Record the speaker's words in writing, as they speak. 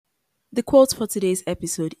The quote for today's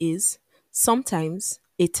episode is: sometimes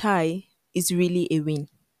a tie is really a win.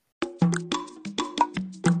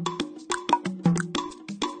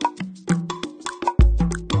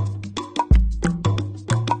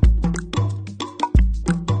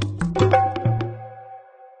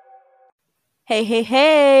 Hey, hey,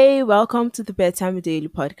 hey! Welcome to the Bedtime Daily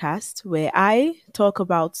podcast, where I talk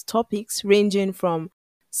about topics ranging from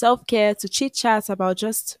self care to chit chats about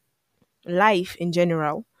just life in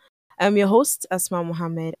general. I'm your host, Asma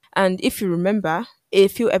Mohammed. And if you remember, a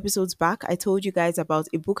few episodes back, I told you guys about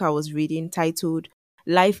a book I was reading titled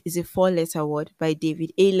Life is a Four-Letter Word by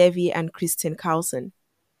David A. Levy and Kristen Carlson.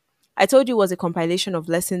 I told you it was a compilation of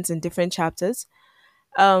lessons in different chapters.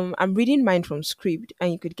 I'm reading mine from Scribd,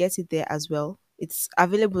 and you could get it there as well. It's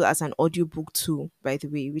available as an audiobook too, by the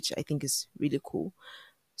way, which I think is really cool.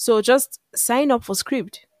 So just sign up for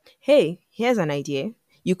Scribd. Hey, here's an idea.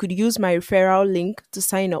 You could use my referral link to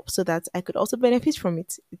sign up so that I could also benefit from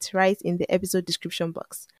it. It's right in the episode description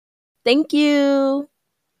box. Thank you.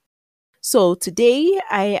 So today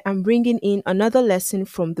I am bringing in another lesson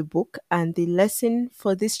from the book, and the lesson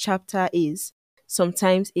for this chapter is: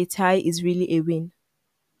 sometimes a tie is really a win.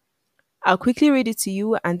 I'll quickly read it to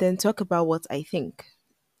you and then talk about what I think.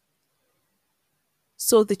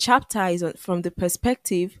 So the chapter is from the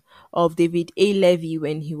perspective of David A. Levy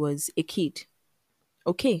when he was a kid.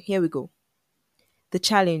 Okay, here we go. The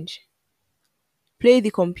challenge: play the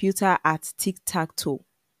computer at tic tac toe.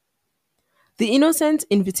 The innocent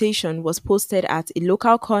invitation was posted at a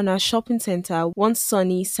local corner shopping center one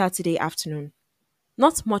sunny Saturday afternoon.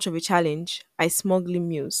 Not much of a challenge, I smugly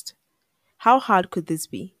mused. How hard could this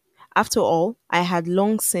be? After all, I had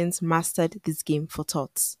long since mastered this game for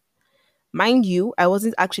thoughts. Mind you, I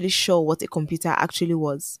wasn't actually sure what a computer actually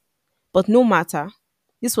was. But no matter,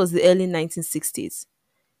 this was the early 1960s.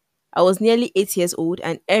 I was nearly 8 years old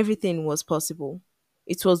and everything was possible.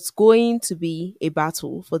 It was going to be a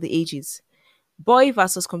battle for the ages. Boy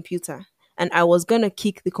versus computer, and I was gonna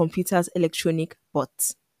kick the computer's electronic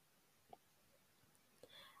butt.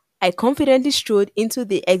 I confidently strode into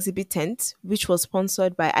the exhibit tent, which was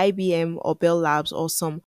sponsored by IBM or Bell Labs or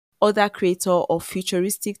some other creator of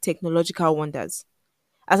futuristic technological wonders.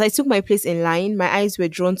 As I took my place in line, my eyes were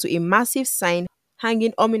drawn to a massive sign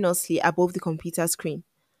hanging ominously above the computer screen.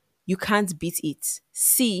 You can't beat it.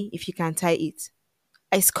 See if you can tie it.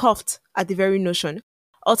 I scoffed at the very notion,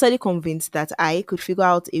 utterly convinced that I could figure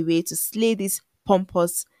out a way to slay this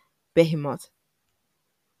pompous behemoth.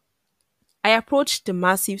 I approached the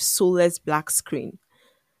massive soulless black screen.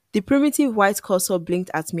 The primitive white cursor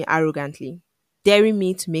blinked at me arrogantly, daring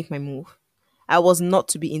me to make my move. I was not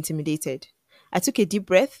to be intimidated. I took a deep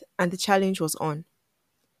breath and the challenge was on.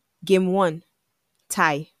 Game 1,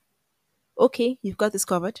 tie. Okay, you've got this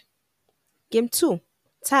covered. Game 2,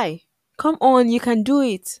 tie. Come on, you can do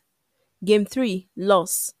it. Game 3,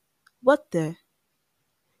 loss. What the?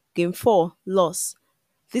 Game 4, loss.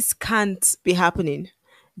 This can't be happening.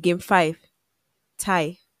 Game 5,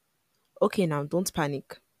 tie. Okay, now don't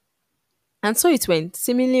panic. And so it went,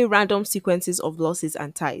 seemingly random sequences of losses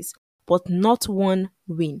and ties, but not one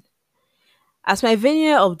win. As my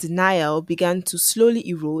veneer of denial began to slowly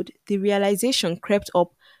erode, the realization crept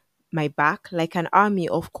up my back like an army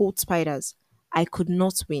of cold spiders. I could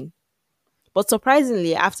not win. But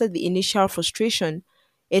surprisingly, after the initial frustration,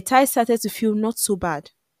 a tie started to feel not so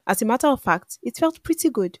bad. As a matter of fact, it felt pretty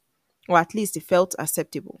good, or at least it felt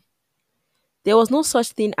acceptable. There was no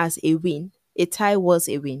such thing as a win. A tie was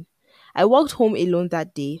a win. I walked home alone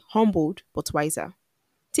that day, humbled but wiser.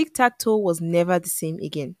 Tic tac toe was never the same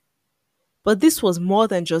again. But this was more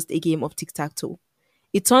than just a game of tic tac toe.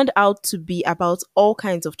 It turned out to be about all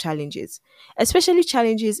kinds of challenges, especially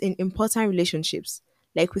challenges in important relationships,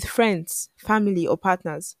 like with friends, family, or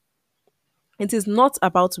partners. It is not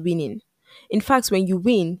about winning. In fact, when you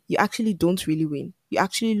win, you actually don't really win. You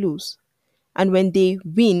actually lose. And when they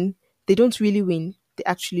win, they don't really win, they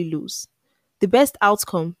actually lose. The best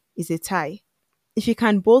outcome is a tie. If you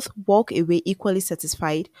can both walk away equally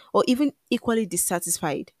satisfied or even equally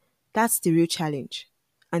dissatisfied, that's the real challenge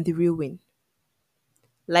and the real win.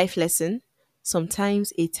 Life lesson: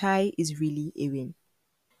 sometimes a tie is really a win.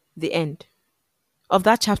 The end of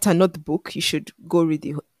that chapter, not the book. You should go read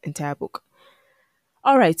the entire book.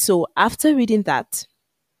 All right, so after reading that,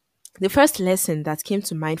 the first lesson that came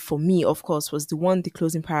to mind for me, of course, was the one the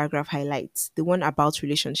closing paragraph highlights, the one about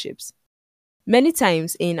relationships. Many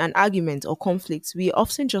times in an argument or conflict, we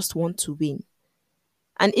often just want to win.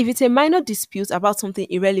 And if it's a minor dispute about something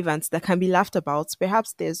irrelevant that can be laughed about,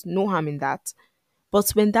 perhaps there's no harm in that. But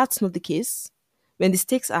when that's not the case, when the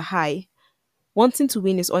stakes are high, Wanting to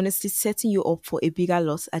win is honestly setting you up for a bigger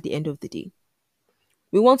loss at the end of the day.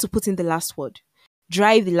 We want to put in the last word,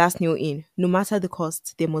 drive the last nail in. No matter the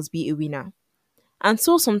cost, there must be a winner. And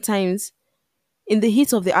so sometimes, in the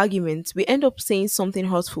heat of the argument, we end up saying something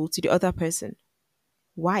hurtful to the other person.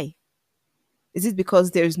 Why? Is it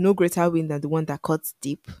because there is no greater win than the one that cuts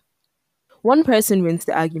deep? One person wins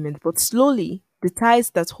the argument, but slowly, the ties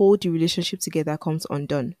that hold the relationship together comes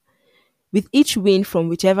undone. With each win from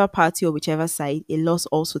whichever party or whichever side, a loss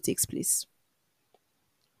also takes place.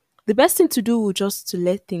 The best thing to do would just to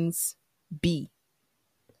let things be.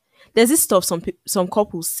 There's this stuff some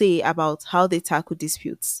couples say about how they tackle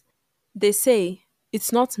disputes. They say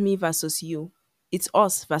it's not me versus you, it's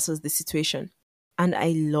us versus the situation. And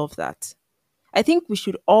I love that. I think we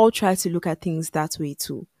should all try to look at things that way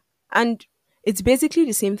too. And it's basically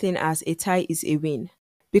the same thing as a tie is a win.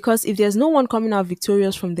 Because if there's no one coming out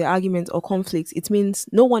victorious from the argument or conflict, it means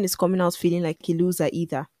no one is coming out feeling like a loser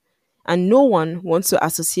either. And no one wants to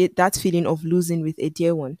associate that feeling of losing with a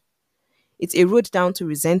dear one. It erodes down to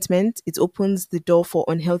resentment. It opens the door for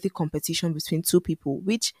unhealthy competition between two people,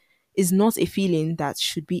 which is not a feeling that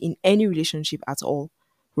should be in any relationship at all,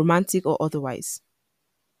 romantic or otherwise.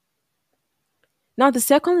 Now, the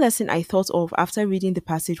second lesson I thought of after reading the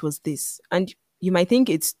passage was this, and you might think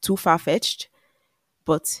it's too far fetched,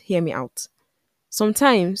 but hear me out.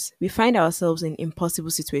 Sometimes we find ourselves in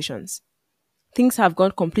impossible situations. Things have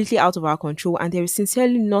gone completely out of our control, and there is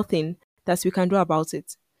sincerely nothing that we can do about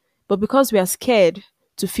it. But because we are scared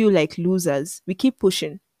to feel like losers, we keep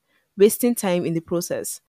pushing, wasting time in the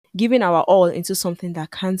process, giving our all into something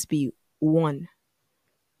that can't be won.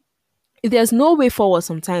 If there's no way forward,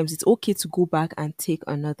 sometimes it's okay to go back and take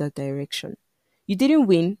another direction. You didn't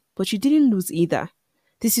win, but you didn't lose either.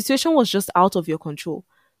 The situation was just out of your control.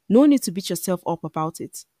 No need to beat yourself up about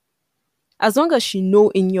it. As long as you know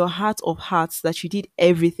in your heart of hearts that you did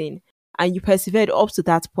everything and you persevered up to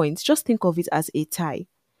that point, just think of it as a tie.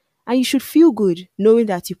 And you should feel good knowing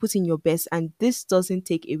that you put in your best and this doesn't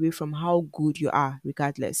take away from how good you are,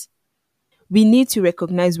 regardless. We need to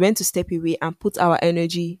recognize when to step away and put our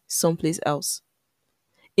energy someplace else.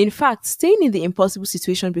 In fact, staying in the impossible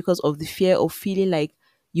situation because of the fear of feeling like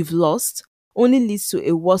you've lost only leads to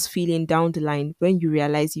a worse feeling down the line when you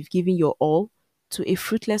realize you've given your all to a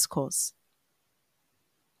fruitless cause.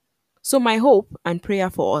 So, my hope and prayer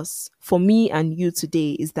for us, for me and you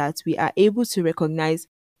today, is that we are able to recognize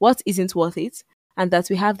what isn't worth it and that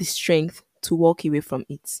we have the strength to walk away from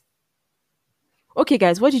it. Okay,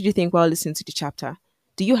 guys, what did you think while listening to the chapter?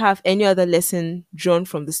 Do you have any other lesson drawn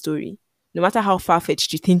from the story? No matter how far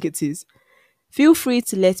fetched you think it is, feel free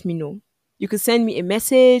to let me know. You can send me a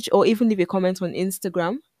message or even leave a comment on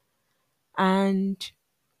Instagram, and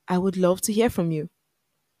I would love to hear from you.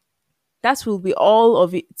 That will be all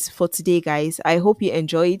of it for today, guys. I hope you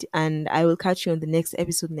enjoyed, and I will catch you on the next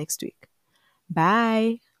episode next week.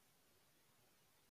 Bye.